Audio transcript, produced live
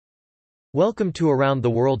Welcome to Around the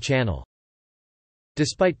World channel.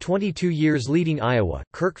 Despite 22 years leading Iowa,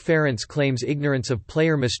 Kirk Ferentz claims ignorance of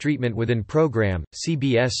player mistreatment within program,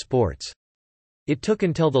 CBS Sports. It took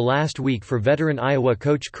until the last week for veteran Iowa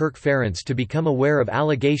coach Kirk Ferentz to become aware of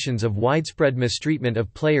allegations of widespread mistreatment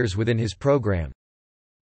of players within his program.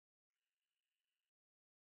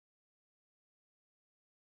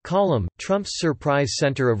 Column: Trump's Surprise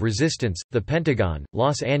Center of Resistance, The Pentagon,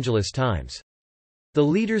 Los Angeles Times. The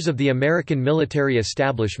leaders of the American military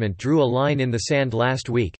establishment drew a line in the sand last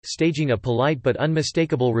week, staging a polite but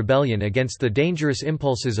unmistakable rebellion against the dangerous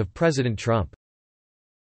impulses of President Trump.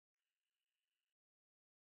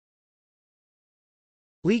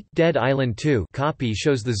 Leaked Dead Island 2 copy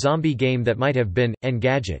shows the zombie game that might have been,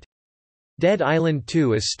 Engadget. Dead Island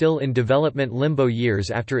 2 is still in development limbo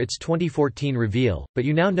years after its 2014 reveal, but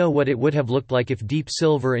you now know what it would have looked like if Deep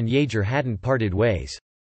Silver and Yager hadn't parted ways.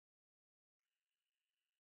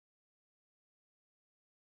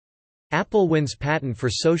 Apple wins patent for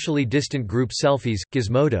socially distant group selfies,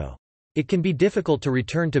 Gizmodo. It can be difficult to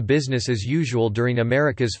return to business as usual during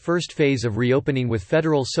America's first phase of reopening with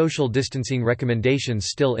federal social distancing recommendations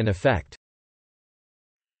still in effect.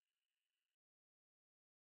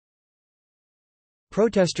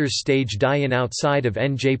 Protesters stage die-in outside of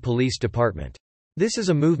NJ Police Department. This is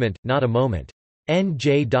a movement, not a moment.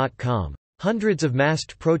 NJ.com. Hundreds of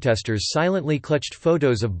masked protesters silently clutched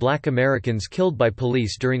photos of black Americans killed by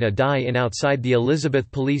police during a die-in outside the Elizabeth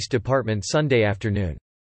Police Department Sunday afternoon.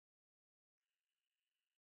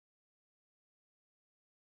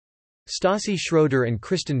 Stassi Schroeder and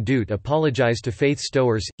Kristen Dutt apologize to Faith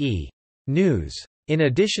Stowers, E! News. In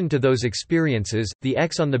addition to those experiences, the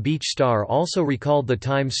Ex on the Beach star also recalled the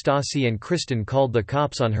time Stassi and Kristen called the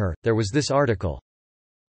cops on her. There was this article.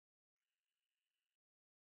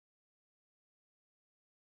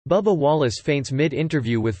 Bubba Wallace faints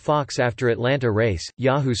mid-interview with Fox after Atlanta race,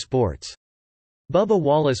 Yahoo Sports. Bubba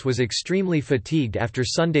Wallace was extremely fatigued after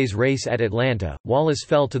Sunday's race at Atlanta. Wallace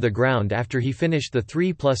fell to the ground after he finished the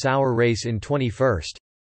 3-plus-hour race in 21st.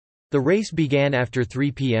 The race began after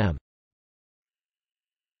 3 p.m.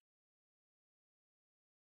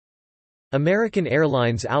 American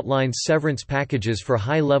Airlines outlines severance packages for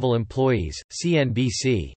high-level employees,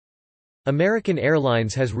 CNBC. American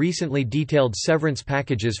Airlines has recently detailed severance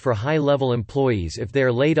packages for high-level employees if they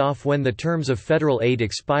are laid off when the terms of federal aid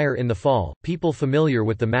expire in the fall, people familiar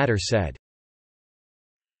with the matter said.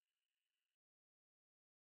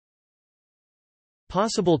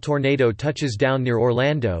 Possible tornado touches down near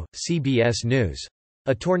Orlando, CBS News.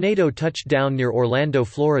 A tornado touched down near Orlando,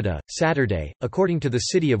 Florida, Saturday, according to the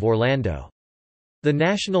city of Orlando. The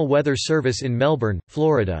National Weather Service in Melbourne,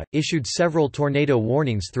 Florida, issued several tornado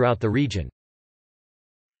warnings throughout the region.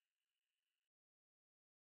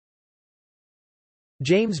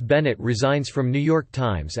 James Bennet resigns from New York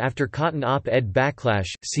Times after cotton op-ed backlash,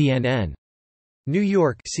 CNN. New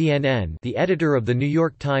York, CNN. The editor of the New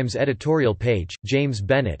York Times editorial page, James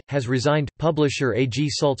Bennet, has resigned, publisher A.G.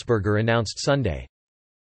 Sulzberger announced Sunday.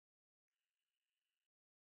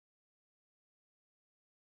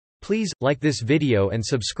 Please, like this video and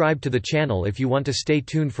subscribe to the channel if you want to stay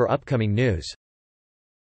tuned for upcoming news.